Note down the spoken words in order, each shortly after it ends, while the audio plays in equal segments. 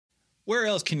Where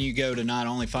else can you go to not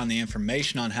only find the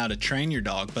information on how to train your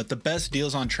dog, but the best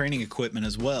deals on training equipment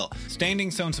as well?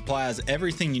 Standing Stone Supply has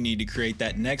everything you need to create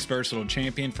that next versatile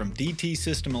champion, from DT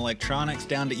system electronics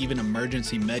down to even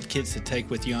emergency med kits to take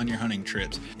with you on your hunting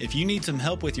trips. If you need some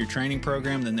help with your training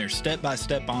program, then their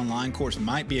step-by-step online course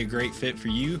might be a great fit for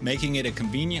you, making it a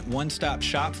convenient one-stop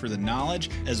shop for the knowledge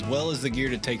as well as the gear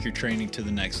to take your training to the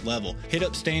next level. Hit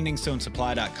up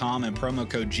standingstonesupply.com and promo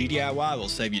code GDIY will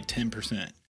save you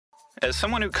 10%. As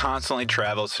someone who constantly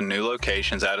travels to new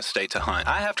locations out of state to hunt,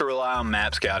 I have to rely on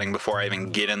map scouting before I even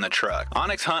get in the truck.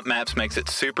 Onyx Hunt Maps makes it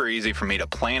super easy for me to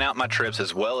plan out my trips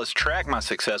as well as track my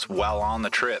success while on the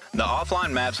trip. The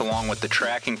offline maps, along with the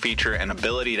tracking feature and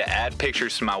ability to add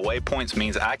pictures to my waypoints,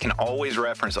 means I can always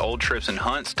reference old trips and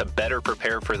hunts to better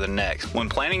prepare for the next. When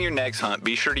planning your next hunt,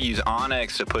 be sure to use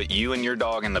OnX to put you and your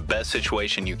dog in the best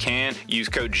situation you can. Use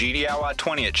code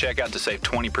GDIY20 at checkout to save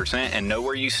 20% and know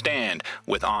where you stand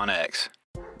with OnX.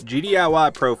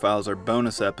 GDIY profiles are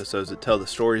bonus episodes that tell the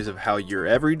stories of how your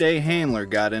everyday handler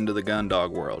got into the gun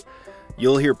dog world.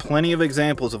 You'll hear plenty of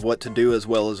examples of what to do as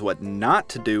well as what not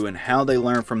to do and how they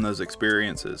learn from those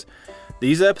experiences.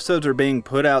 These episodes are being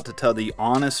put out to tell the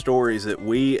honest stories that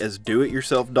we as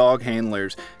do-it-yourself dog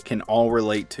handlers can all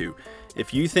relate to.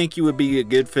 If you think you would be a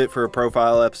good fit for a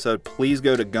profile episode, please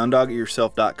go to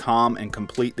gundogityourself.com and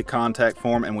complete the contact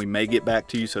form, and we may get back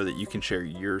to you so that you can share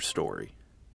your story.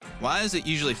 Why is it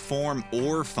usually form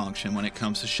or function when it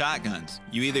comes to shotguns?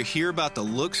 You either hear about the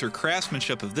looks or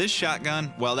craftsmanship of this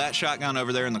shotgun, while that shotgun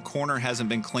over there in the corner hasn't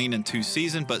been cleaned in 2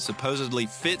 seasons but supposedly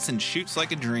fits and shoots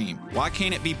like a dream. Why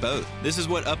can't it be both? This is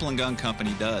what Upland Gun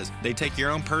Company does. They take your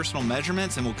own personal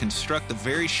measurements and will construct the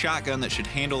very shotgun that should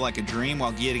handle like a dream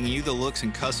while getting you the looks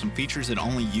and custom features that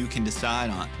only you can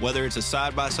decide on. Whether it's a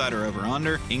side-by-side or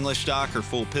over-under, English stock or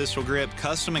full pistol grip,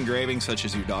 custom engraving such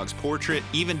as your dog's portrait,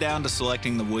 even down to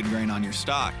selecting the wood grain on your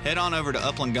stock. Head on over to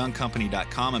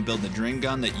uplandguncompany.com and build the dream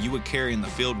gun that you would carry in the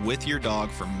field with your dog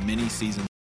for many seasons.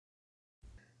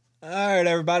 All right,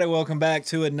 everybody, welcome back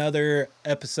to another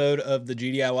episode of the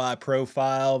GDIY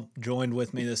Profile. Joined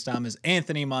with me this time is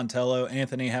Anthony Montello.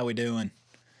 Anthony, how we doing?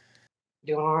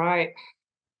 Doing all right.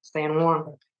 Staying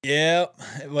warm. Yeah.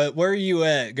 Where are you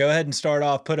at? Go ahead and start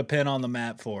off. Put a pin on the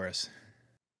map for us.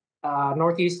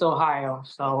 Northeast Ohio.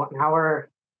 So now we're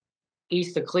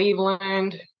east of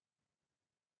Cleveland,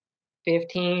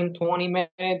 15, 20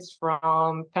 minutes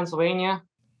from Pennsylvania.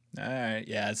 All right.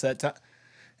 Yeah,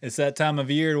 it's that time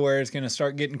of year where it's going to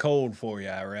start getting cold for you,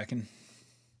 I reckon.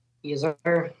 Yes,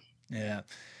 sir. Yeah.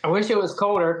 I wish it was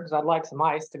colder because I'd like some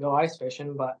ice to go ice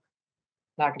fishing, but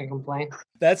not going to complain.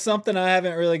 That's something I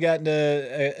haven't really gotten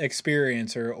to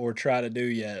experience or try to do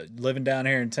yet. Living down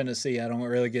here in Tennessee, I don't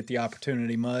really get the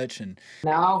opportunity much. And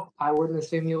no, I wouldn't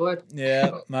assume you would.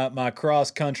 Yeah, my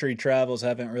cross-country travels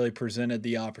haven't really presented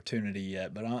the opportunity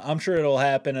yet, but I'm sure it'll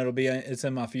happen. It's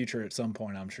in my future at some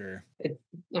point, I'm sure.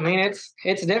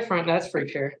 It's different, that's for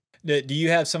sure. Do you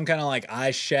have some kind of like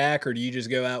ice shack, or do you just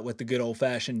go out with the good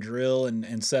old-fashioned drill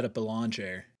and set up a lawn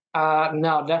chair?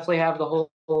 No, definitely have the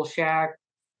whole shack,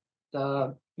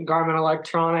 the Garmin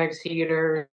electronics,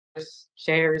 heaters,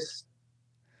 chairs.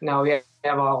 No, we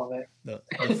have all of it.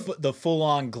 The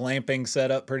full-on glamping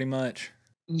setup, pretty much.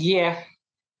 Yeah,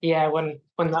 when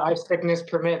the ice thickness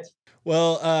permits.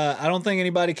 Well, I don't think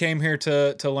anybody came here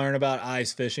to learn about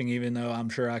ice fishing, even though I'm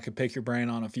sure I could pick your brain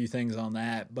on a few things on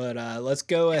that. But let's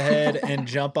go ahead and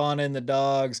jump on in the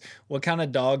dogs. What kind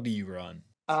of dog do you run?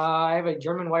 I have a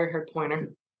German wire-haired pointer.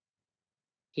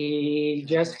 He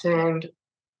just turned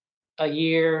a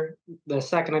year the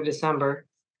 2nd of December.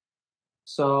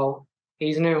 So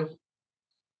he's new.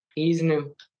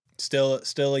 Still a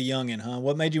youngin', huh?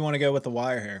 What made you want to go with the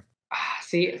wire hair?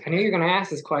 See, I knew you were going to ask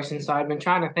this question, so I've been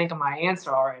trying to think of my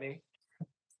answer already.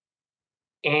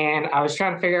 And I was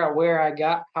trying to figure out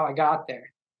how I got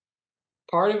there.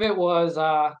 Part of it was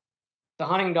the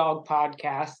Hunting Dog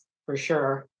podcast, for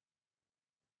sure.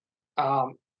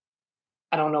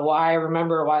 I don't know why I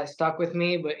remember why it stuck with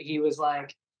me, but he was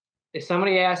like, if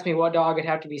somebody asked me what dog I'd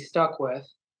have to be stuck with,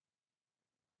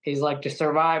 he's like, to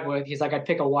survive with, he's like, I'd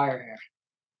pick a wire hair.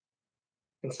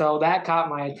 And so that caught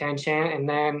my attention. And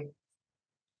then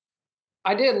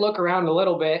I did look around a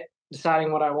little bit,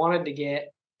 deciding what I wanted to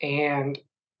get. And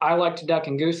I like to duck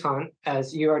and goose hunt,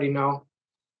 as you already know.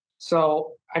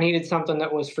 So I needed something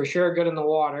that was for sure good in the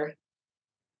water.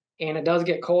 And it does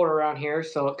get cold around here,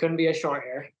 so it couldn't be a short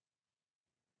hair.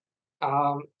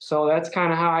 So that's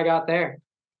kind of how I got there.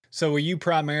 So were you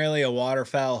primarily a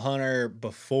waterfowl hunter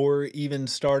before even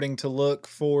starting to look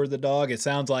for the dog? It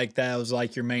sounds like that was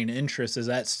like your main interest. Is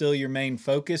that still your main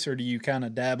focus, or do you kind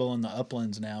of dabble in the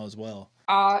uplands now as well?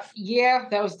 Yeah,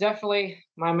 that was definitely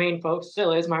my main focus.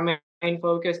 Still is my main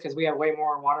focus because we have way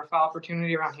more waterfowl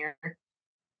opportunity around here.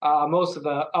 Most of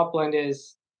the upland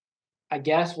is, I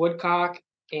guess, woodcock,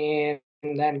 and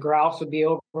then grouse would be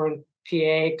over in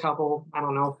PA, couple, I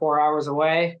don't know, 4 hours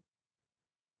away.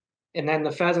 And then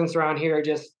the pheasants around here are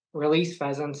just release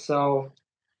pheasants, so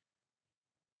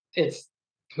it's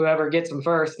whoever gets them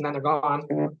first, and then they're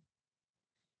gone.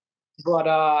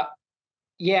 But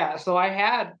yeah, so I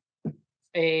had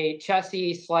a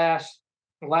Chessie slash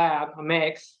lab, a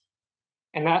mix,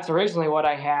 and that's originally what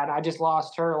I had. I just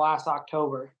lost her last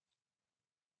October.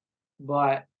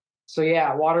 But so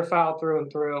yeah, waterfowl through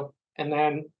and through, and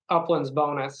then uplands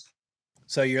bonus.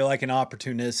 So you're like an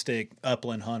opportunistic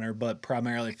upland hunter, but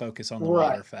primarily focus on the Right.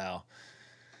 waterfowl.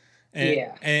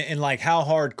 Yeah. And like how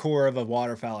hardcore of a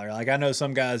waterfowler? Like I know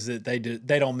some guys that they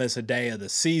don't miss a day of the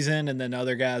season, and then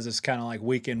other guys it's kind of like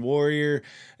weekend warrior.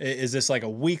 Is this like a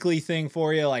weekly thing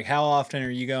for you? Like how often are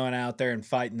you going out there and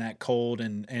fighting that cold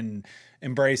and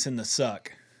embracing the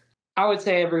suck? I would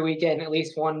say every weekend, at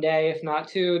least one day, if not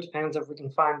two. Depends if we can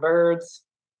find birds.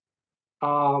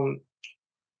 Um,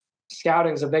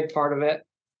 Scouting's a big part of it.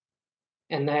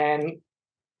 And then,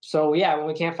 so yeah, when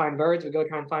we can't find birds, we go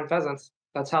try and find pheasants.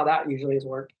 That's how that usually has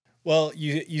worked. Well,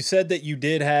 you said that you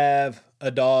did have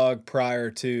a dog prior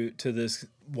to this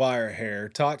wire hair.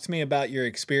 Talk to me about your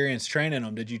experience training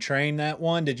them. Did you train that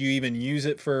one? Did you even use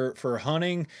it for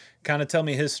hunting? Kind of tell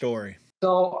me his story.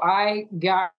 So I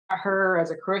got her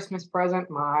as a Christmas present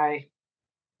my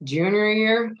junior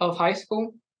year of high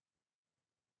school.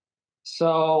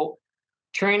 So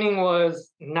training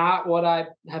was not what I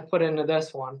have put into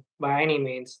this one by any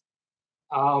means.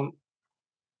 Um,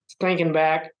 Thinking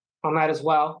back on that as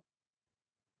well.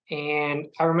 And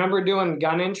I remember doing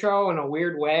gun intro in a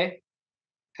weird way.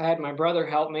 I had my brother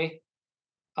help me.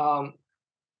 Um,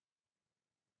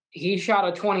 he shot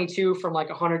a 22 from like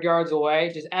 100 yards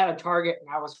away, just at a target, and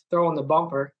I was throwing the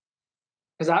bumper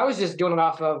because I was just doing it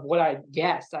off of what I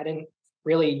guessed. I didn't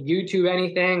really YouTube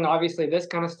anything. Obviously, this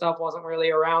kind of stuff wasn't really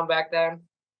around back then.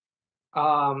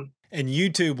 And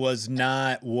YouTube was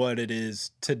not what it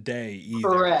is today either.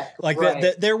 Correct. Like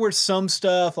right. there was some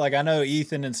stuff, like I know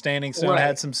Ethan and Standing Stone Right.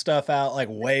 had some stuff out like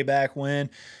way back when,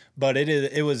 but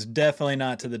it was definitely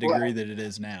not to the degree Right. that it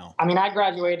is now. I mean, I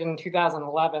graduated in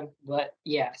 2011, but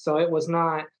yeah, so it was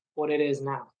not what it is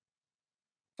now,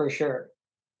 for sure.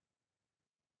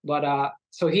 But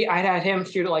so I had him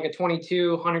shoot at like a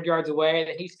 22, 100 yards away.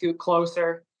 Then he scooped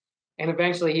closer, and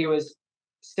eventually he was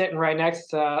sitting right next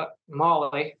to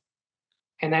Molly.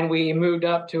 And then we moved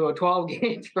up to a 12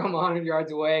 gauge from 100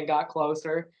 yards away and got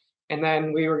closer. And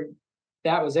then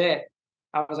that was it.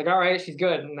 I was like, all right, she's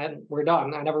good. And then we're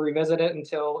done. I never revisited it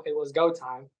until it was go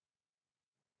time.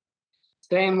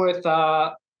 Same with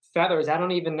feathers. I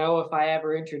don't even know if I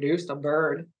ever introduced a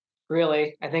bird,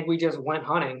 really. I think we just went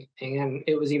hunting and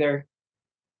it was either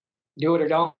do it or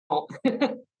don't.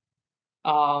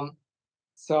 um,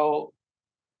 so,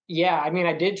 yeah, I mean,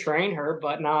 I did train her,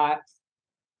 but not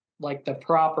like the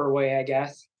proper way, I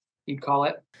guess you'd call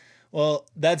it. Well,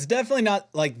 that's definitely not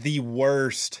like the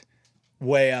worst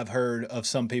way I've heard of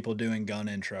some people doing gun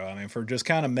intro. I mean, for just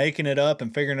kind of making it up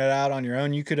and figuring it out on your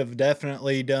own, you could have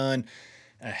definitely done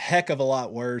a heck of a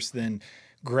lot worse than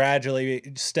gradually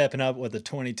stepping up with a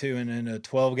 22 and then a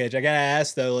 12 gauge. I got to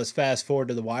ask though, let's fast forward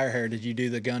to the wire hair. Did you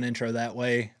do the gun intro that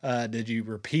way? Did you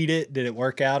repeat it? Did it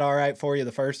work out all right for you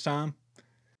the first time?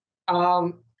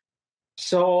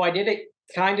 So I did it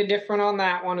kind of different on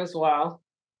that one as well,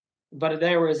 but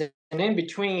there was an in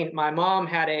between. My mom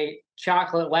had a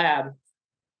chocolate lab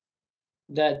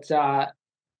that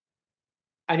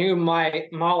I knew my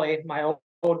Molly, my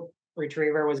old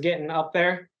retriever, was getting up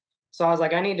there. So I was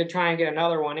like, I need to try and get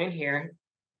another one in here.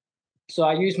 So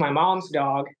I used my mom's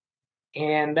dog,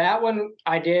 and that one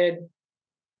I did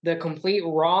the complete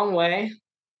wrong way,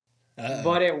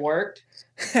 but it worked.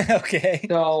 Okay.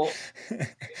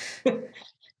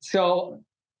 So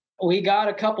we got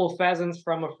a couple pheasants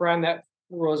from a friend that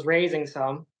was raising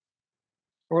some.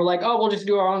 We're like, oh, we'll just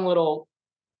do our own little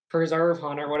preserve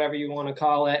hunt or whatever you want to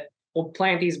call it. We'll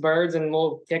plant these birds and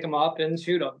we'll pick them up and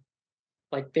shoot them.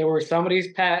 Like they were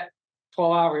somebody's pet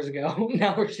 12 hours ago.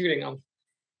 Now we're shooting them.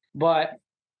 But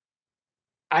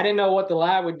I didn't know what the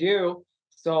lab would do.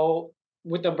 So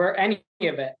with the bird, any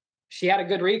of it, she had a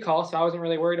good recall. So I wasn't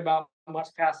really worried about much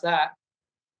past that.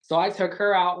 So I took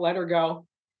her out, let her go.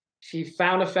 She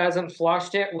found a pheasant,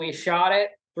 flushed it. We shot it,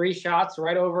 3 shots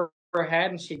right over her head,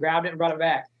 and she grabbed it and brought it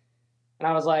back. And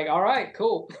I was like, all right,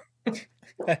 cool.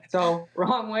 So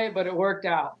wrong way, but it worked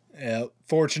out. Yeah,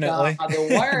 fortunately. The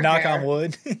wire Knock hair, on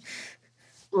wood.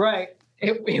 right.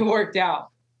 It worked out.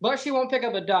 but she won't pick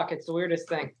up a duck. It's the weirdest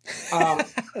thing. All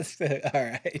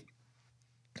right.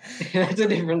 That's a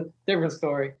different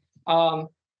story. The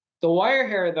wire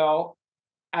hair though,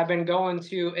 I've been going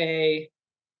to a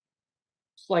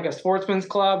sportsman's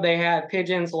club. They had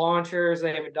pigeons, launchers.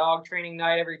 They have a dog training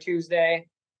night every Tuesday.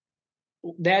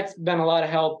 That's been a lot of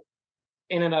help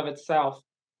in and of itself.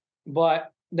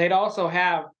 But they'd also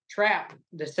have trap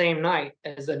the same night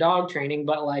as the dog training,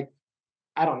 but like,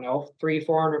 I don't know, 300,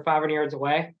 400, 500 yards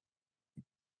away.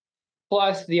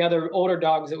 Plus the other older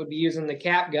dogs that would be using the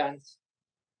cap guns.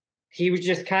 He was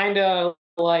just kind of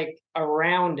like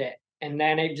around it. And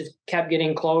then it just kept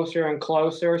getting closer and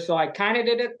closer. So I kind of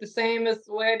did it the same as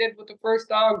the way I did with the first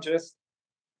dog, just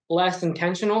less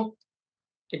intentional.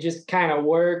 It just kind of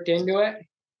worked into it.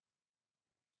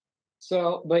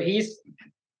 So, but he's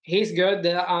good.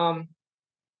 The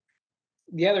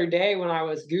other day when I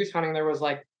was goose hunting, there was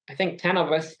like I think 10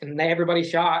 of us, and everybody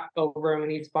shot over him,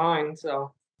 and he's fine.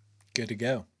 So good to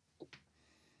go.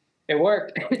 It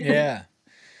worked. Yeah.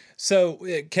 So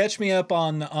catch me up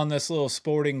on this little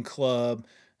sporting club.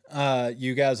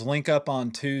 You guys link up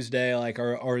on Tuesday. Like,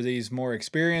 are these more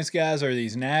experienced guys? Are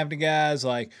these NAVD guys?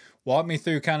 Like, walk me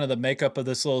through kind of the makeup of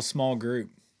this little small group.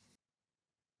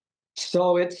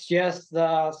 So it's just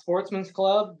the sportsman's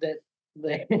club that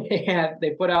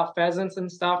they put out pheasants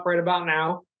and stuff right about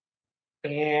now,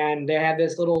 and they have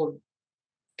this little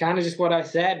kind of just what I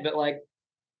said, but like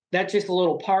that's just a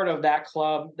little part of that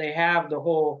club. They have the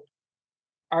whole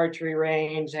archery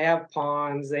range, they have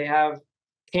ponds, they have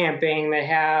camping, they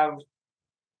have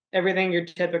everything your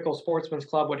typical sportsman's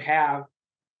club would have.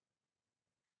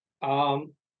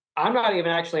 I'm not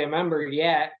even actually a member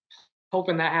yet,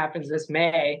 hoping that happens this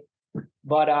May.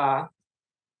 But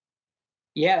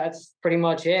yeah, that's pretty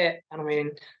much it. I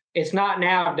mean, it's not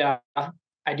now.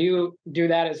 I do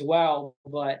that as well,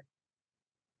 but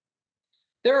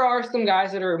there are some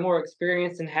guys that are more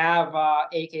experienced and have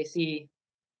AKC.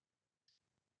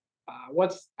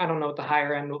 I don't know what the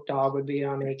higher end dog would be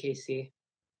on AKC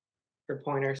for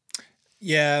pointers.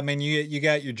 Yeah, I mean, you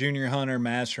got your junior hunter,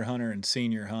 master hunter, and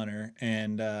senior hunter,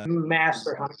 and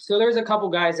master hunter. So there's a couple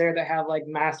guys there that have like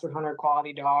master hunter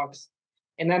quality dogs,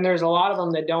 and then there's a lot of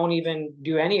them that don't even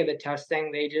do any of the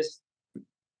testing. They just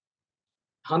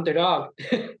hunt their dog.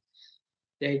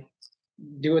 They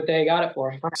do what they got it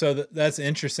for. So that's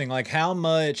interesting. Like, how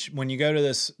much when you go to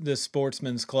this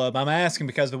sportsman's club? I'm asking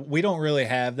because we don't really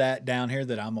have that down here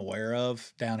that I'm aware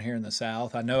of down here in the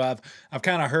South. I know I've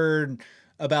kind of heard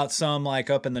about some like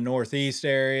up in the Northeast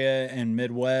area and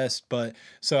Midwest, but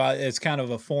so it's kind of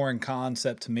a foreign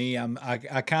concept to me.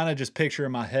 I kind of just picture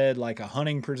in my head like a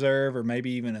hunting preserve or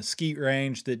maybe even a skeet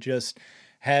range that just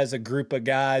has a group of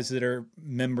guys that are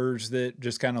members that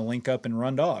just kind of link up and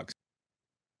run dogs.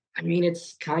 I mean,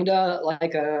 it's kind of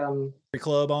like a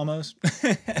club almost.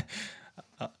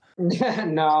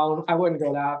 No, I wouldn't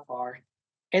go that far.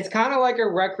 It's kind of like a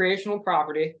recreational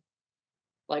property.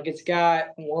 Like it's got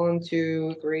 1,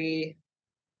 2, 3,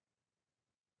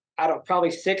 I don't know,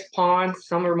 probably 6 ponds.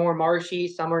 Some are more marshy,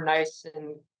 some are nice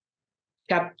and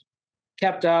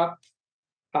kept up.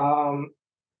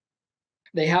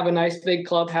 They have a nice big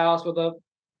clubhouse with a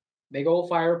big old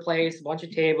fireplace, a bunch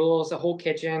of tables, a whole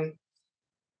kitchen.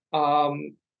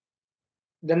 Then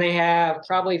they have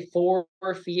probably 4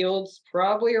 fields,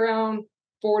 probably around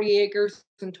 40 acres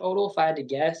in total, if I had to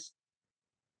guess.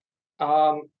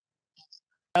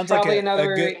 Sounds like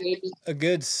a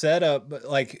good setup. But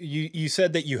like you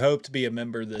said that you hope to be a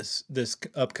member this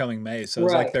upcoming May. So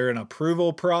it's like they're an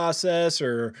approval process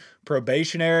or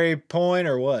probationary point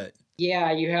or what?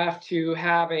 Yeah, you have to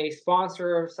have a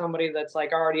sponsor or somebody that's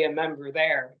like already a member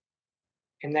there,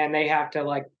 and then they have to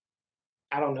like,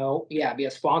 I don't know, be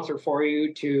a sponsor for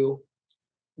you to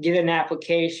get an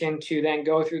application to then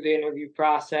go through the interview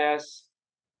process,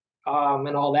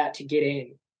 and all that to get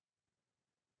in.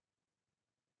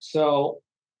 So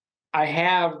I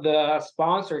have the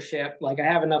sponsorship, like I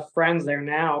have enough friends there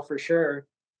now for sure.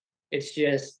 It's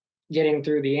just getting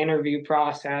through the interview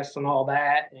process and all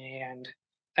that. And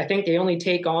I think they only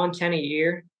take on 10 a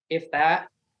year, if that.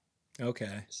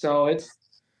 Okay. So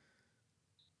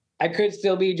I could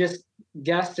still be just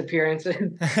guest appearances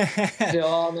till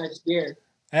all next year.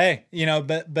 Hey,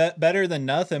 better than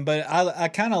nothing, but I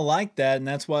kind of like that, and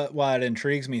that's why it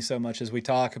intrigues me so much as we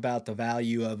talk about the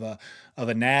value of a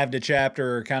NAVDA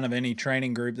chapter or kind of any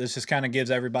training group. This just kind of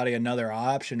gives everybody another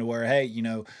option to where, hey,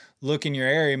 look in your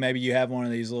area, maybe you have one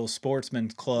of these little sportsman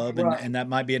club, and that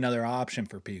might be another option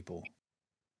for people.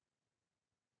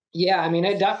 Yeah, I mean,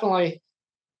 it definitely,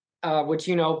 which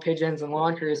pigeons and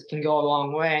launchers can go a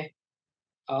long way.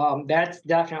 That's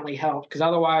definitely helped because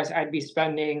otherwise I'd be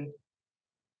spending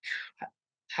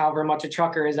however much a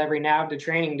trucker is every nav to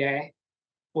training day,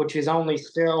 which is only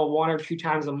still 1 or 2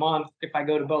 times a month if I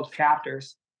go to both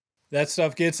chapters. That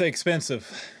stuff gets expensive.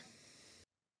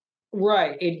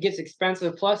 Right. It gets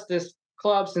expensive. Plus, this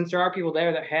club, since there are people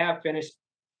there that have finished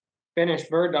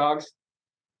bird dogs,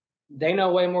 they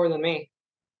know way more than me.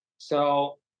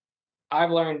 So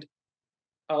I've learned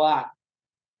a lot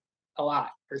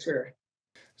for sure.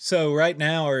 So right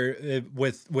now, or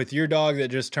with your dog that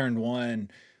just turned 1,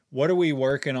 what are we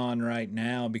working on right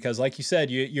now? Because like you said,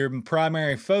 your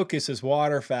primary focus is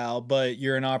waterfowl, but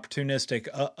you're an opportunistic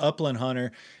upland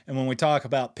hunter. And when we talk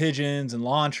about pigeons and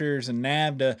launchers and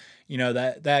navda,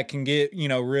 that can get,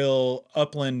 real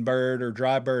upland bird or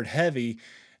dry bird heavy.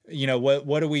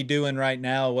 What are we doing right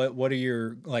now? What are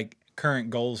your like current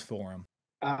goals for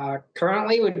them?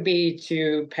 Currently would be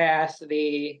to pass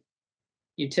the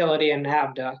utility in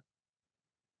NAVDA,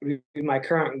 would be my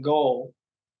current goal.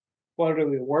 What are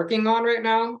we working on right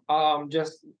now?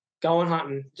 Just going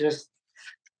hunting, just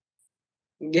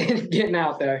getting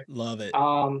out there. Love it.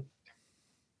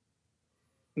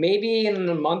 Maybe in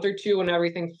a month or two when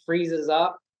everything freezes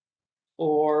up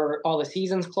or all the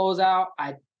seasons close out,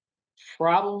 I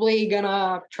probably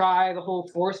gonna try the whole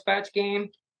force fetch game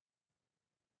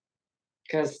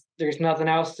because there's nothing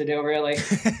else to do really.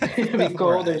 It'll be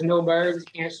cold. Right. There's no birds.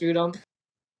 You can't shoot them.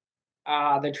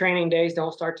 The training days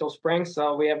don't start till spring,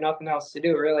 so we have nothing else to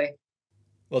do really.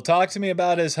 Well, talk to me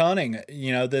about his hunting.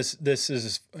 This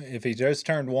is, if he just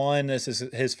turned 1, this is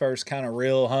his first kind of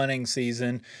real hunting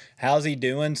season. How's he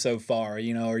doing so far? Are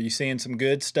you seeing some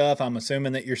good stuff? I'm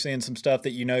assuming that you're seeing some stuff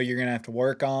that you're gonna have to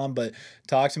work on. But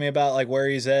talk to me about like where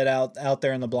he's at out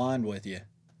there in the blind with you.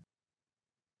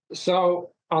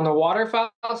 So on the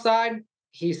waterfowl side,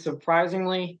 he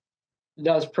surprisingly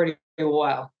does pretty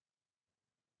well.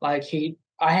 Like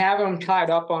I have him tied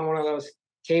up on one of those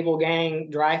Cable Gang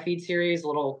dry feed series,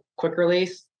 little quick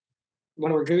release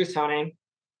when we're goose hunting,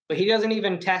 but he doesn't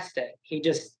even test it. He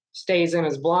just stays in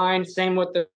his blind. Same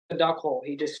with the duck hole.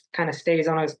 He just kind of stays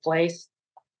on his place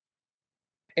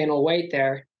and will wait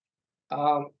there.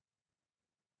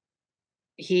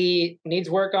 He needs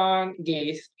work on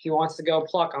geese. He wants to go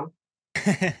pluck them.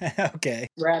 Okay.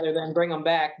 Rather than bring them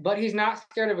back, but he's not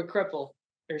scared of a cripple.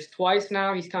 There's twice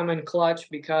now he's come in clutch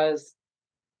because,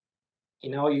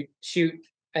 you shoot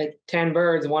at 10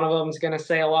 birds, one of them's going to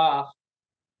sail off.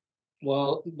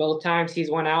 Well, both times he's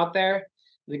went out there,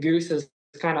 the goose is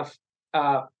kind of,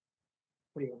 what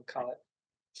do you want to call it?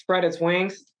 Spread its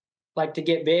wings, like to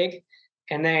get big.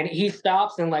 And then he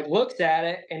stops and like looks at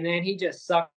it, and then he just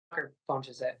sucker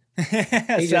punches it.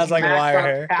 He Sounds like a wire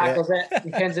hair. Tackles it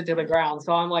and pins it to the ground.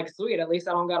 So I'm like, sweet, at least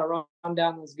I don't got to run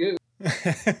down this goose.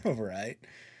 Right.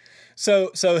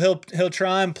 So he'll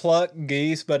try and pluck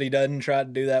geese, but he doesn't try to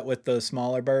do that with the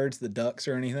smaller birds, the ducks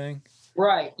or anything.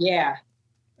 Right. Yeah.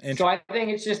 So I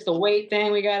think it's just the weight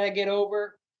thing we got to get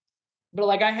over. But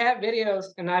like I have videos,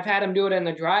 and I've had him do it in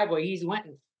the driveway. He's went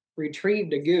and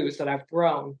retrieved a goose that I've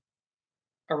thrown,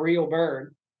 a real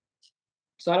bird.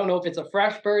 So I don't know if it's a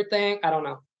fresh bird thing. I don't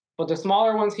know. But the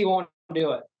smaller ones, he won't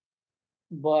do it.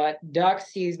 But ducks,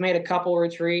 he's made a couple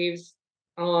retrieves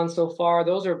on so far.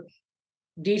 Those are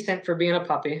decent for being a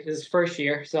puppy. This is first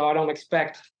year, so I don't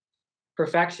expect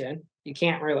perfection. You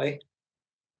can't really.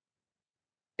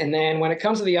 And then when it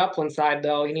comes to the upland side,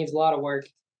 though, he needs a lot of work.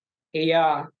 He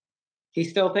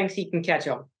still thinks he can catch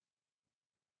them.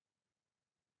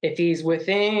 If he's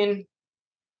within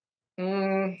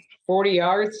 40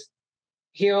 yards,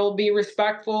 he'll be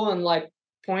respectful and like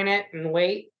point it and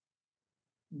wait.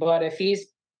 But if he's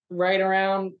right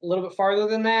around a little bit farther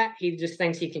than that, he just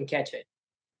thinks he can catch it.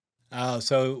 Oh,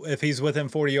 so if he's within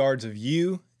 40 yards of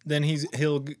you, then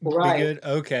he'll be good.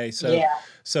 Okay, so yeah.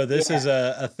 So this is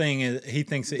a thing. He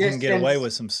thinks that he can get away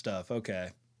with some stuff. Okay.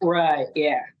 Right.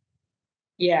 Yeah.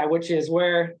 Yeah. Which is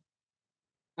where,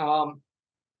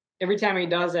 every time he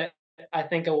does it, I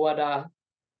think of what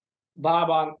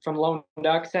Bob from Lone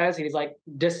Duck says. He's like,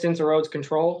 distance erodes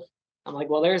control. I'm like,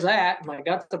 well, there's that. I'm like,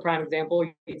 that's the prime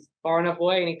example. He's far enough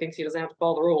away, and he thinks he doesn't have to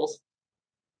follow the rules.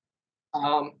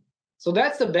 So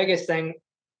that's the biggest thing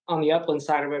on the upland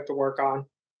side we have to work on.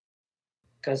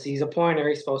 Because he's a pointer,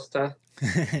 he's supposed to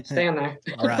stand there.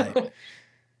 Right.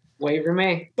 Wait for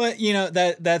me. But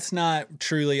that's not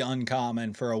truly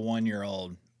uncommon for a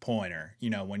 1-year-old pointer.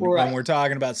 When we're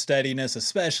talking about steadiness,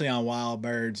 especially on wild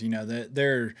birds,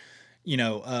 they're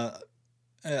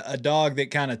a dog that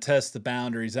kind of tests the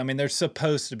boundaries. I mean, they're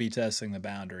supposed to be testing the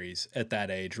boundaries at that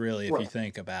age, really, if you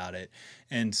think about it.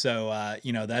 And so,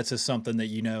 that's just something that,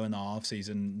 in the off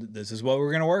season, this is what we're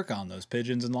going to work on, those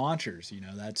pigeons and launchers.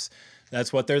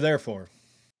 That's what they're there for.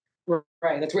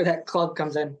 Right, that's where that club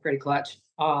comes in pretty clutch.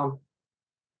 Other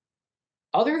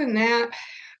than that,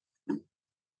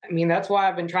 I mean, that's why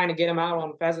I've been trying to get him out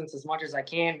on pheasants as much as I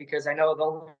can because I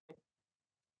know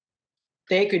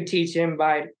they could teach him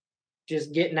by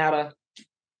just getting out of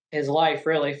his life,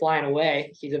 really flying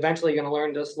away. He's eventually going to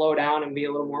learn to slow down and be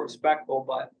a little more respectful.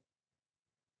 But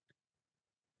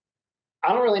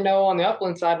I don't really know on the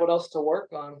upland side what else to work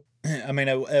on. I mean,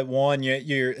 at one,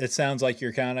 you're. It sounds like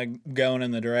you're kind of going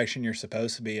in the direction you're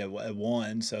supposed to be at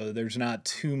one. So there's not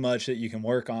too much that you can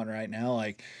work on right now.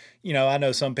 Like, I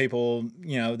know some people,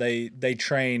 they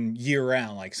train year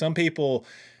round. Like some people,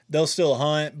 they'll still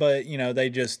hunt, but they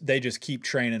just keep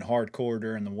training hardcore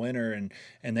during the winter,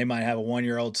 and they might have a 1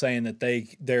 year old saying that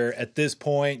they're at this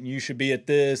point and you should be at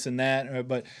this and that,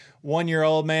 but 1 year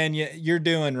old, man, you're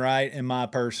doing right in my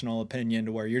personal opinion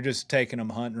to where you're just taking them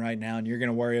hunting right now and you're going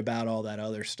to worry about all that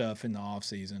other stuff in the off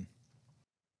season.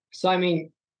 So, I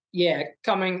mean, yeah,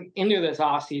 coming into this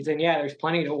off season, yeah, there's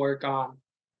plenty to work on.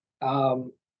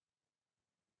 Um,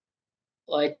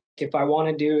 like if I want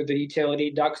to do the utility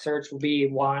duck search will be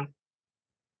one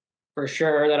for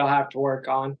sure that I'll have to work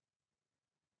on.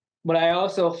 But I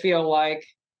also feel like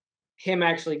him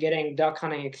actually getting duck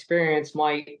hunting experience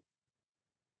might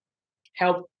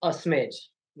help a smidge.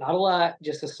 Not a lot,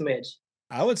 just a smidge.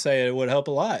 I would say it would help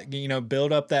a lot,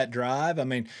 build up that drive. I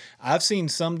mean, I've seen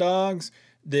some dogs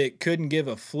that couldn't give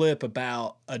a flip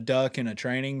about a duck in a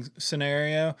training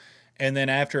scenario. And then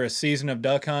after a season of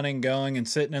duck hunting, going and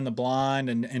sitting in the blind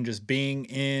and just being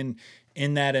in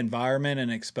that environment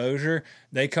and exposure,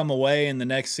 they come away in the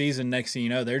next season, next thing you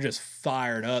know, they're just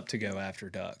fired up to go after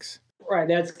ducks. Right.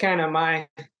 That's kind of my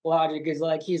logic is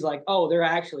like, he's like, oh, there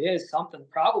actually is something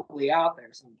probably out there.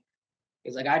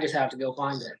 He's like, I just have to go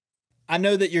find it. I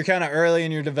know that you're kind of early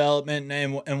in your development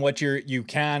and what you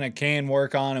kind of can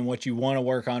work on and what you want to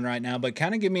work on right now, but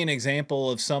kind of give me an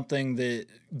example of something that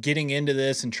getting into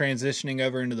this and transitioning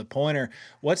over into the pointer,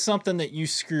 what's something that you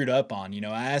screwed up on?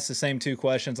 I asked the same two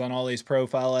questions on all these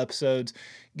profile episodes.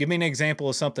 Give me an example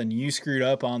of something you screwed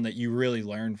up on that you really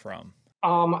learned from.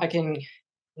 I can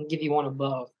give you one of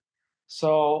both.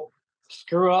 So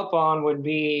screw up on would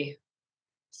be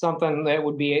something that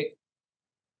would be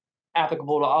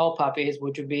applicable to all puppies,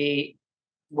 which would be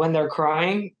when they're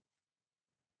crying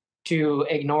to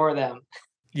ignore them.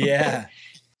 Yeah.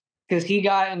 Because he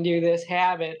got into this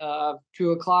habit of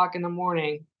 2 o'clock in the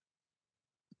morning,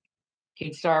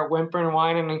 he'd start whimpering,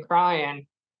 whining, and crying,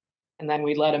 and then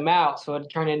we'd let him out. So it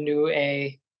turned into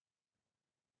a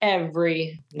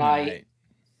every night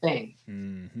thing.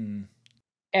 Mm-hmm.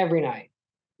 Every night.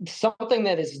 Something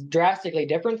that is drastically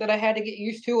different that I had to get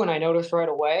used to, and I noticed right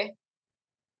away,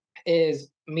 is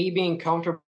me being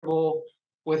comfortable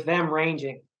with them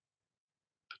ranging.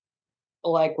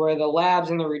 Like where the labs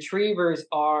and the retrievers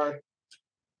are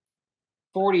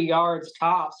 40 yards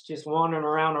tops just wandering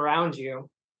around you,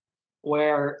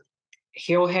 where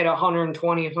he'll hit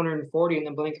 120, 140 in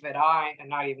the blink of an eye and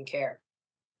not even care.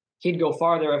 He'd go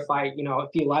farther if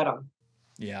you let him.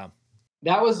 Yeah.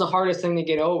 That was the hardest thing to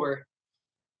get over,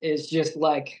 is just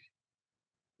like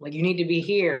you need to be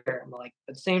here. I'm like,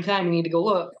 at the same time, you need to go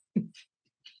look.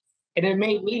 And it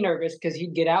made me nervous because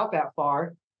he'd get out that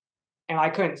far and I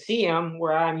couldn't see him,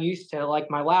 where I'm used to, like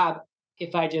my lab,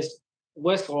 if I just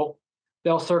whistle,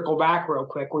 they'll circle back real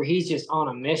quick, where he's just on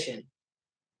a mission.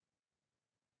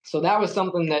 So that was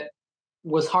something that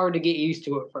was hard to get used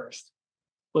to at first,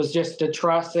 was just to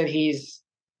trust that he's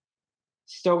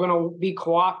still going to be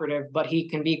cooperative, but he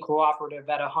can be cooperative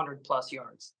at 100+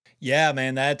 yards. Yeah,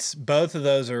 man, both of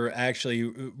those are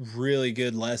actually really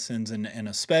good lessons, and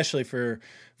especially for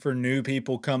new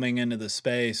people coming into the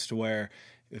space, to where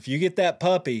if you get that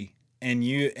puppy and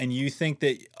you think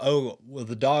that, oh, well,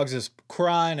 the dog's just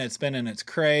crying, it's been in its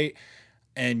crate,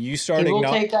 and you start he will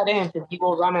take that in, and he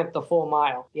will run it the full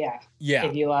mile. Yeah.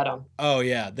 If you let him. Oh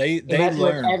yeah, they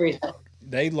learn everything.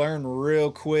 They learn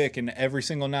real quick, and every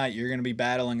single night you're going to be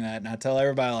battling that. And I tell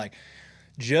everybody, like,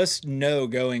 just know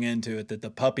going into it that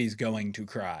the puppy's going to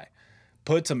cry.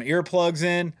 Put some earplugs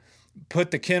in,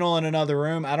 put the kennel in another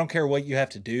room. I don't care what you have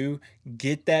to do.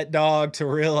 Get that dog to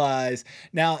realize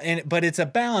now, but it's a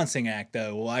balancing act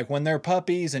though. Like when they're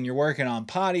puppies and you're working on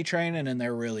potty training and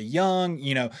they're really young,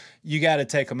 you got to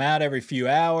take them out every few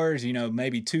hours,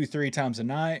 maybe 2-3 times a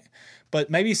night, but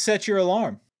maybe set your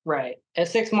alarm. Right. At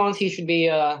 6 months, he should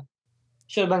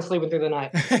have been sleeping through the night.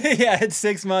 Yeah, at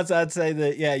 6 months, I'd say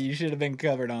that, yeah, you should have been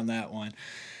covered on that one.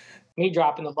 Me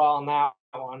dropping the ball on that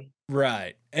one.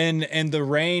 Right. And the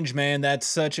range, man, that's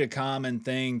such a common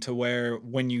thing, to where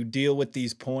when you deal with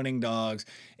these pointing dogs,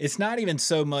 it's not even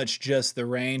so much just the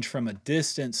range from a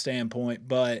distance standpoint,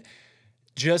 but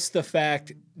just the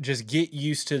fact, just get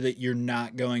used to that you're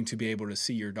not going to be able to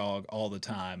see your dog all the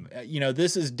time.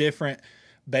 This is different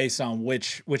based on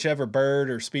whichever bird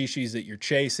or species that you're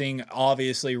chasing.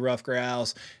 Obviously, ruffed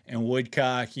grouse and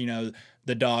woodcock,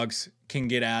 the dogs can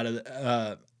get out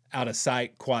of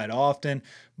sight quite often.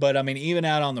 But I mean, even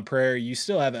out on the prairie, you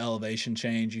still have elevation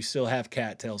change, you still have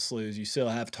cattail sloughs, you still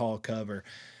have tall cover.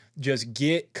 Just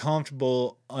get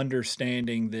comfortable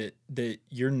understanding that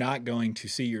you're not going to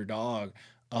see your dog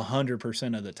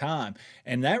 100% of the time.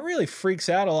 And that really freaks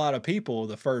out a lot of people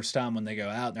the first time when they go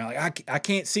out and they're like, I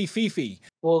can't see Fifi.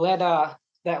 Well,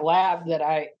 that lab that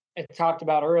I had talked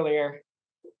about earlier,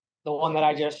 the one that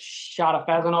I just shot a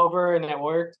pheasant over and it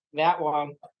worked, that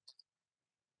one.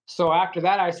 So after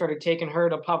that, I started taking her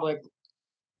to public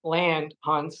land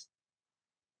hunts,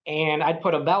 and I'd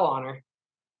put a bell on her.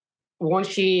 Once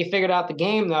she figured out the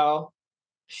game, though,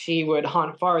 she would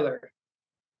hunt farther.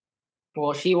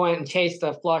 Well, she went and chased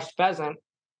a flushed pheasant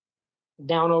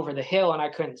down over the hill, and I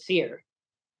couldn't see her.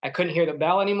 I couldn't hear the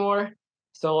bell anymore.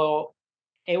 So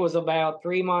it was about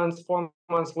 3 months, 4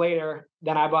 months later,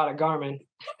 then I bought a Garmin,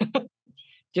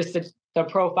 just the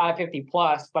Pro 550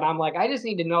 Plus. But I'm like, I just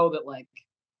need to know that, like,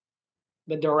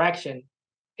 the direction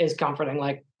is comforting.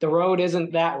 Like, the road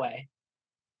isn't that way.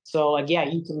 So, like, yeah,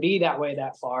 you can be that way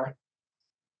that far.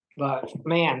 But,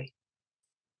 man,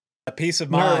 a peace of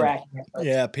mind. nerve-wracking.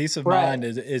 Yeah, peace of Right. mind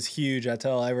is huge. I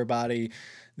tell everybody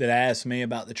that asks me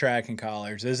about the tracking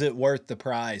collars, is it worth the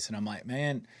price? And I'm like,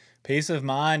 man, peace of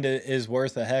mind is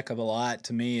worth a heck of a lot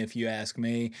to me, if you ask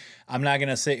me. I'm not going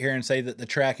to sit here and say that the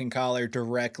tracking collar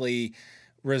directly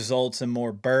results in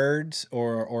more birds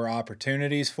or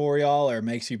opportunities for y'all or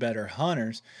makes you better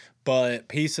hunters, but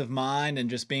peace of mind and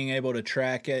just being able to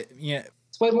track it,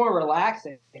 It's way more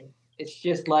relaxing. It's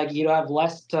just like you have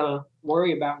less to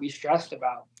worry about, be stressed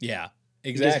about. Yeah,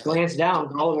 You just exactly. glance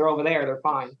down, oh, they're over there, they're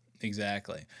fine.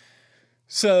 Exactly.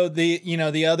 So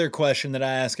the other question that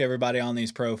I ask everybody on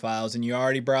these profiles, and you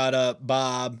already brought up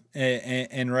Bob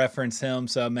and referenced him,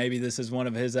 so maybe this is one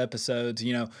of his episodes.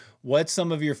 What's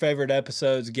some of your favorite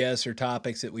episodes, guests, or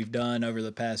topics that we've done over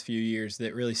the past few years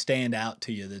that really stand out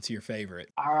to you? That's your favorite.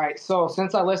 All right. So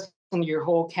since I listened to your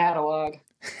whole catalog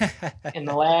in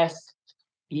the last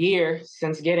year,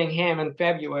 since getting him in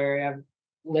February, I've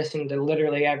listened to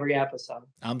literally every episode.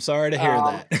 I'm sorry to hear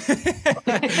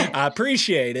that. I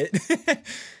appreciate it.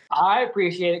 I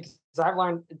appreciate it because I've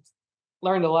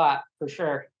learned a lot for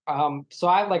sure. So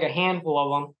I have like a handful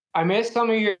of them. I missed some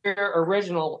of your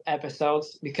original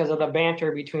episodes because of the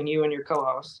banter between you and your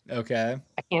co-host. Okay.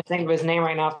 I can't think of his name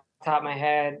right now off the top of my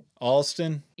head.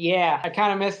 Alston? Yeah, I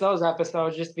kind of missed those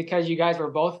episodes just because you guys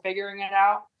were both figuring it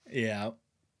out. Yeah.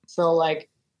 So like,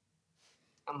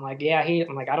 I'm like, yeah,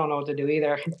 I'm like, I don't know what to do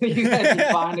either. You guys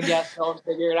can find a guest, so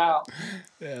figure it out.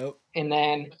 Yep. And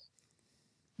then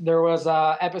there was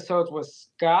episodes with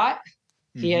Scott.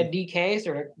 He had DKs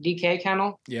or DK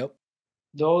kennel. Yep.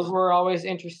 Those were always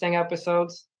interesting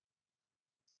episodes.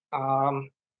 And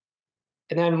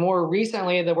then more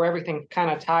recently, where everything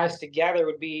kind of ties together,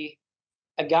 would be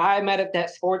a guy I met at that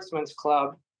sportsman's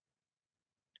club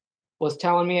was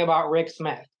telling me about Rick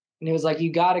Smith. And he was like,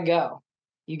 you got to go.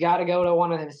 You got to go to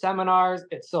one of his seminars.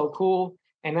 It's so cool.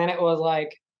 And then it was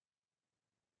like,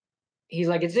 he's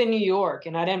like, it's in New York.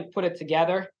 And I didn't put it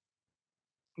together.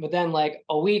 But then like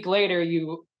a week later,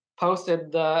 you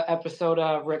posted the episode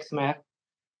of Rick Smith.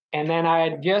 And then I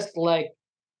had just like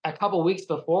a couple weeks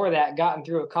before that gotten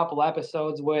through a couple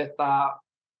episodes with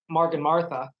Mark and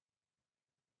Martha.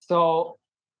 So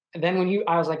then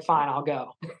I was like, fine, I'll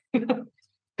go.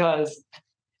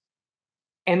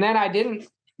 And then I didn't,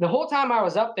 the whole time I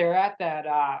was up there at that,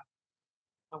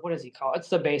 what does he call it? It's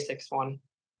the basics one.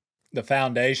 The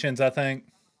foundations, I think.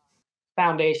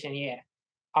 Foundation, yeah.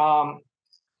 I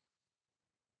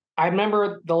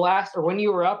remember when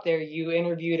you were up there, you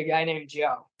interviewed a guy named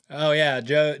Joe. Oh yeah,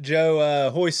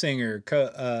 Joe Hoysinger,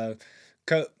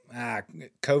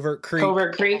 Covert Creek.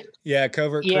 Covert Creek? Yeah,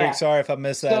 Covert Creek. Sorry if I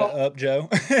messed that up, Joe.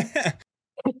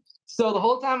 So the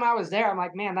whole time I was there, I'm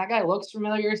like, man, that guy looks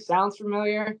familiar, sounds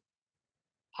familiar.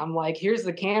 I'm like, here's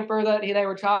the camper that they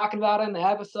were talking about in the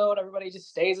episode. Everybody just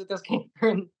stays at this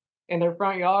camper in their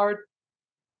front yard.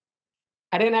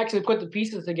 I didn't actually put the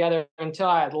pieces together until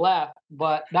I had left,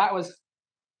 but that was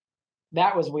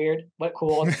weird, but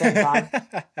cool at the same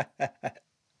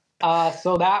time.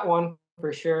 So that one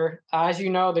for sure. As you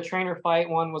know, the trainer fight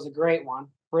one was a great one.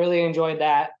 Really enjoyed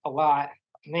that a lot.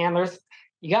 Man,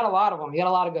 you got a lot of them. You got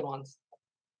a lot of good ones.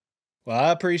 Well,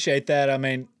 I appreciate that. I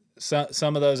mean,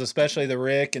 some of those, especially the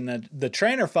Rick and the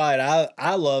trainer fight.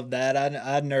 I love that.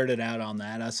 I nerded out on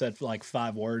that. I said like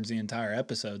 5 words the entire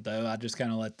episode though. I just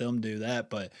kind of let them do that,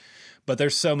 but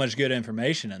there's so much good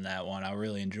information in that one. I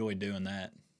really enjoyed doing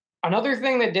that. Another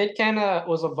thing that did kind of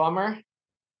was a bummer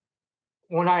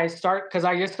when because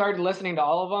I just started listening to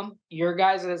all of them. Your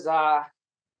guys' where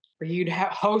you'd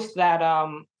host that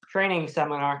training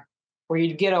seminar where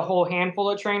you'd get a whole handful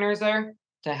of trainers there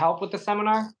to help with the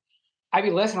seminar. I'd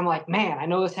be listening. I'm like, man, I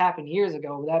know this happened years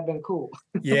ago, but that'd been cool.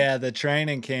 Yeah, the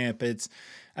training camp.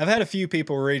 I've had a few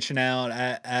people reaching out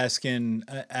asking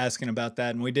about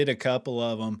that, and we did a couple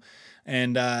of them,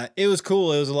 and it was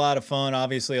cool. It was a lot of fun.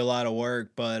 Obviously, a lot of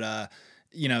work, but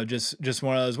just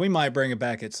one of those. We might bring it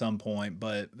back at some point,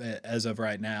 but as of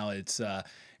right now, it's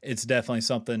definitely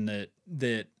something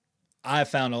that I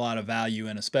found a lot of value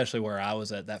in, especially where I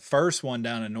was at. That first one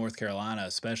down in North Carolina,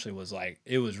 especially, was like,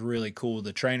 it was really cool.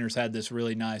 The trainers had this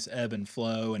really nice ebb and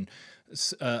flow, and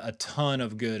a ton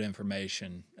of good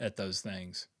information at those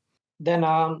things. Then,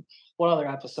 what other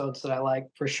episodes did I like?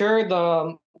 For sure,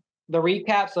 the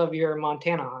recaps of your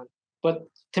Montana hunt. But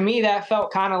to me, that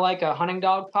felt kind of like a hunting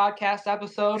dog podcast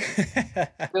episode.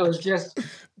 It was just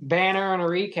banner and a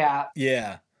recap.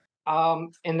 Yeah.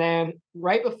 And then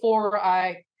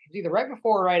either right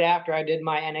before or right after I did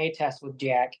my NA test with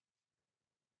Jack,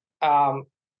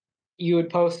 you had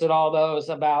posted all those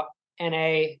about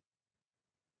NA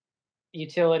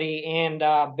utility and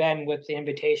Ben with the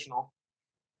invitational.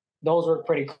 Those were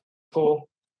pretty cool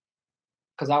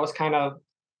because I was kind of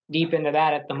deep into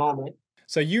that at the moment.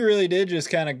 So you really did just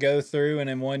kind of go through and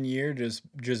in 1 year just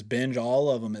binge all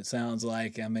of them, it sounds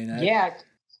like. I mean, yeah,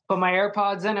 put my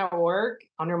AirPods in at work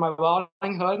under my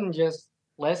welding hood and just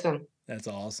listen. That's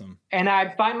awesome. And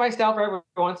I'd find myself every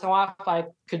once in a while, if I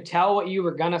could tell what you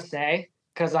were going to say,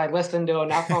 because I listened to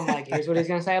enough, I'm like, here's what he's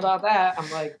going to say about that. I'm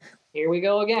like, here we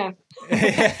go again.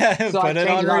 Yeah, so I put it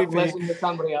on repeat. Listen to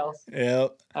somebody else.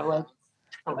 Yep. I'm like,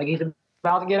 he's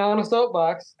about to get on a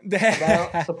soapbox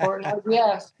about supporting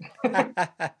RPS.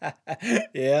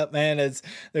 Yeah, man,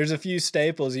 there's a few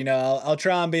staples. I'll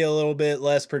try and be a little bit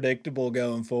less predictable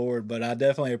going forward, but I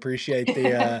definitely appreciate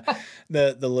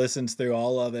the listens through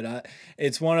all of it.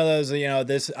 It's one of those,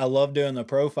 I love doing the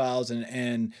profiles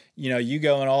and you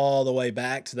going all the way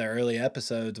back to the early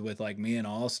episodes with like me and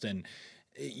Austin.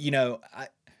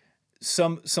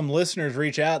 Some listeners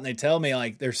reach out and they tell me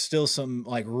like there's still some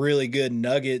like really good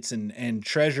nuggets and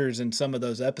treasures in some of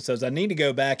those episodes. I need to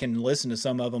go back and listen to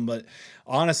some of them, but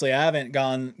honestly, I haven't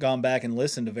gone back and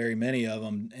listened to very many of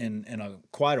them in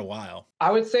quite a while.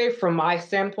 I would say from my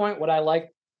standpoint, what I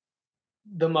like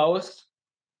the most,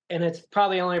 and it's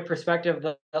probably only a perspective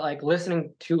that like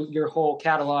listening to your whole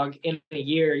catalog in a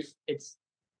year, it's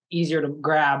easier to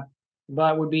grab,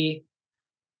 but would be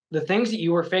the things that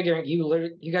you were figuring,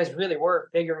 you guys really were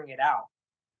figuring it out.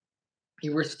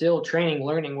 You were still training,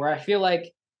 learning, where I feel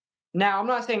like now, I'm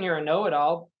not saying you're a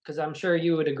know-it-all, because I'm sure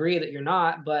you would agree that you're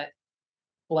not, but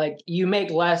like you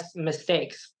make less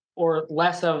mistakes or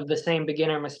less of the same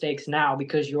beginner mistakes now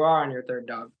because you are on your third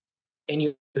dog and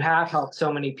you have helped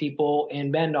so many people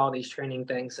and been to all these training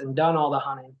things and done all the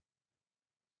hunting.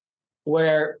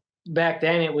 Where back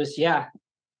then it was,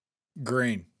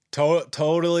 green,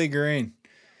 totally green.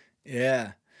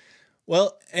 Yeah.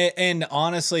 Well, and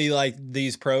honestly, like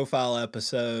these profile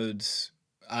episodes,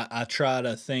 I try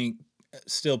to think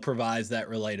still provides that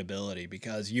relatability,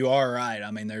 because you are right. I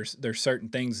mean, there's certain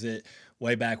things that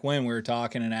way back when we were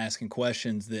talking and asking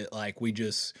questions that like we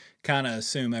just kind of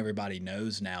assume everybody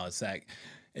knows now. It's like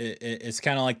it's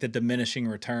kind of like the diminishing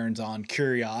returns on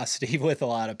curiosity with a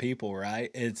lot of people,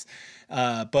 right?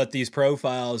 But these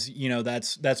profiles,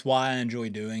 that's why I enjoy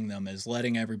doing them, is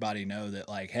letting everybody know that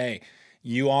like, hey,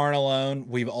 you aren't alone.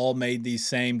 We've all made these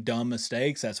same dumb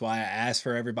mistakes. That's why I ask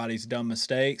for everybody's dumb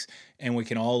mistakes, and we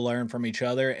can all learn from each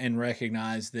other and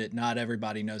recognize that not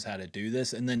everybody knows how to do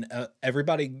this. And then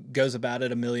everybody goes about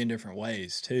it a million different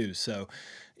ways too. So,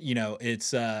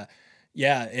 it's, I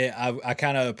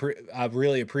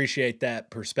really appreciate that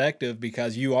perspective,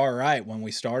 because you are right. When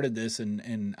we started this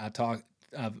and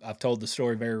I've told the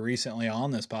story very recently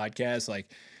on this podcast,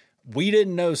 like we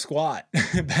didn't know squat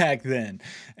back then.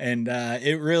 And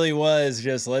it really was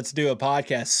just, let's do a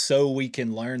podcast so we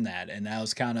can learn that. And that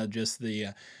was kind of just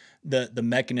the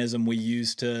mechanism we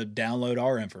used to download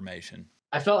our information.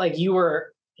 I felt like you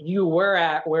were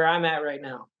at where I'm at right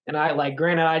now. And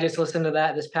granted, I just listened to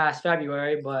that this past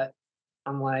February, but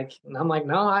I'm like,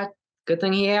 no, good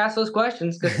thing he asked those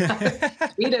questions, because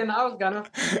he didn't. I was gonna.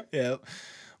 Yep.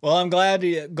 Well, I'm glad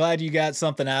you got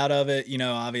something out of it.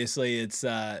 Obviously it's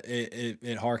it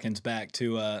harkens back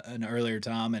to an earlier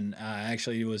time, and I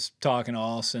actually was talking to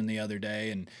Austin the other day,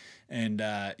 and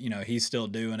he's still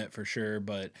doing it for sure.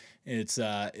 But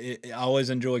I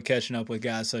always enjoy catching up with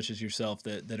guys such as yourself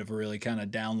that have really kind of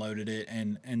downloaded it,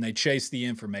 and they chase the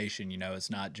information.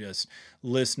 It's not just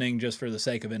listening just for the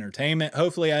sake of entertainment.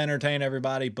 Hopefully I entertain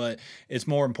everybody, but it's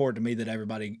more important to me that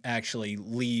everybody actually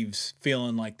leaves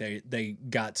feeling like they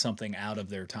got something out of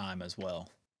their time as well.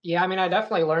 Yeah, I mean, I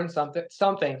definitely learn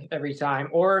something every time,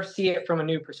 or see it from a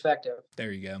new perspective.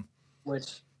 There you go.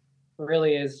 Which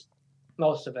really is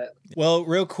most of it. Well,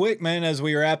 real quick, man, as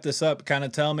we wrap this up, kind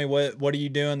of tell me what are you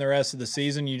doing the rest of the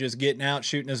season? You just getting out,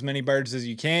 shooting as many birds as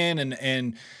you can,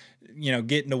 and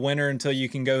getting to winter until you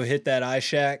can go hit that ice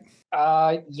shack?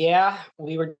 Yeah,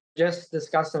 we were just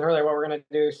discussing earlier what we're going to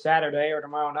do Saturday or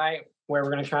tomorrow night, where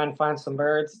we're going to try and find some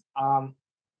birds.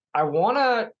 I want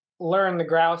to learn the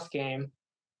grouse game,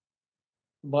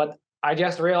 but I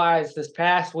just realized this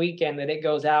past weekend that it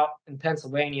goes out in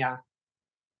Pennsylvania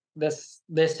this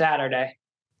Saturday.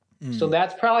 So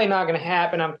that's probably not going to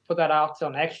happen. I'm put that off till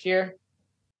next year.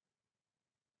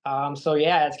 So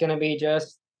yeah, it's going to be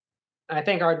I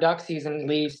think our duck season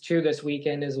leaves too this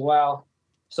weekend as well.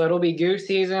 So it'll be goose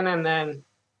season, and then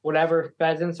whatever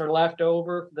pheasants are left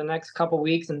over for the next couple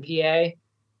weeks in PA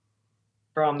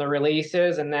from the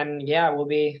releases. And then, yeah, we'll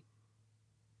be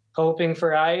hoping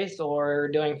for ice or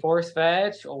doing force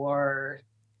fetch or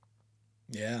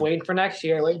waiting for next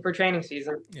year, waiting for training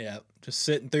season. Yeah, just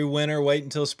sitting through winter, waiting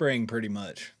until spring pretty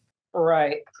much.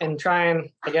 Right, and try and,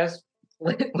 I guess,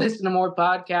 listen to more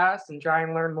podcasts and try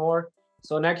and learn more.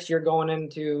 So next year going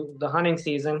into the hunting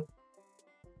season,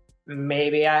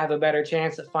 maybe I have a better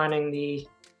chance at finding the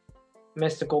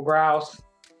mystical grouse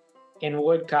in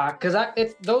woodcock, because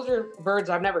those are birds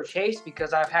I've never chased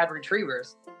because I've had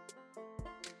retrievers.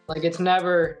 Like I've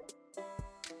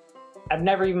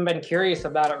never even been curious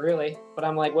about it really, but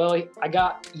I'm like, well, I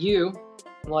got you,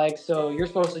 like, so you're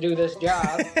supposed to do this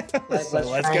job. Like, so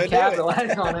let's try go and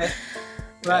capitalize on it.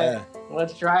 Right. Yeah.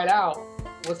 Let's try it out.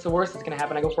 What's the worst that's gonna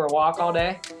happen? I go for a walk all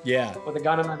day? Yeah. With a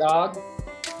gun and a dog?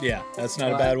 Yeah, that's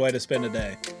not a bad way to spend a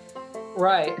day.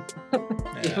 Right.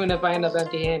 Even if I end up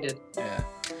empty-handed. Yeah.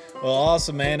 Well,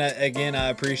 awesome, man. I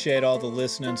appreciate all the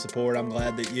listening support. I'm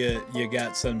glad that you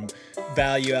got some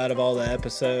value out of all the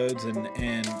episodes, and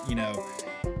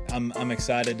I'm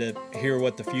excited to hear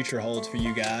what the future holds for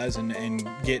you guys and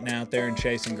getting out there and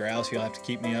chasing grouse. You'll have to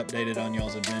keep me updated on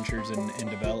y'all's adventures and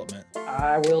development.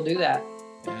 I will do that.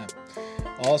 Yeah.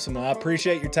 Awesome. Well, I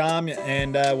appreciate your time,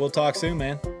 and we'll talk soon,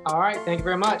 man. All right. Thank you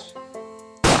very much.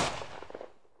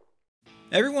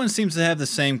 Everyone seems to have the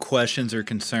same questions or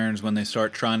concerns when they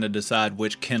start trying to decide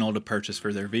which kennel to purchase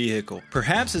for their vehicle.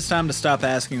 Perhaps it's time to stop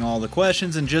asking all the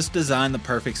questions and just design the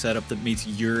perfect setup that meets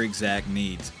your exact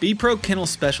needs. B-Pro Kennel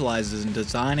specializes in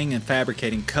designing and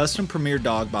fabricating custom premier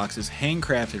dog boxes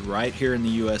handcrafted right here in the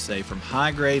USA from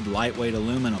high-grade, lightweight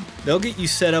aluminum. They'll get you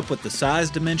set up with the size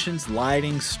dimensions,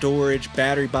 lighting, storage,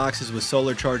 battery boxes with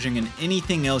solar charging, and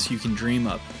anything else you can dream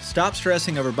of. Stop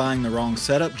stressing over buying the wrong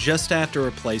setup, just have to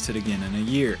replace it again in a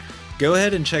year. Go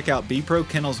ahead and check out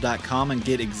bprokennels.com and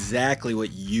get exactly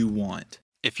what you want.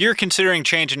 If you're considering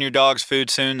changing your dog's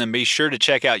food soon, then be sure to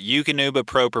check out Eukanuba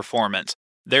Pro Performance.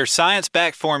 Their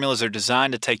science-backed formulas are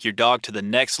designed to take your dog to the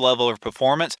next level of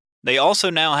performance. They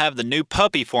also now have the new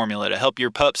puppy formula to help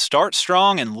your pup start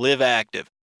strong and live active.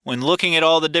 When looking at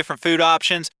all the different food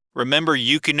options, remember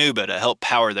Eukanuba to help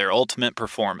power their ultimate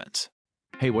performance.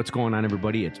 Hey, what's going on,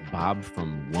 everybody? It's Bob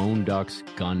from Lone Duck's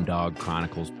Gun Dog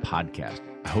Chronicles podcast.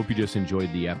 I hope you just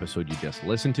enjoyed the episode you just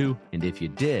listened to. And if you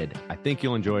did, I think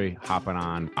you'll enjoy hopping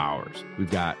on ours. We've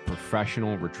got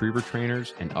professional retriever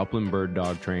trainers and upland bird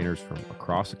dog trainers from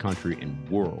across the country and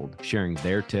world sharing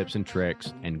their tips and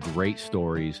tricks and great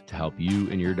stories to help you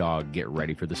and your dog get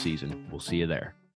ready for the season. We'll see you there.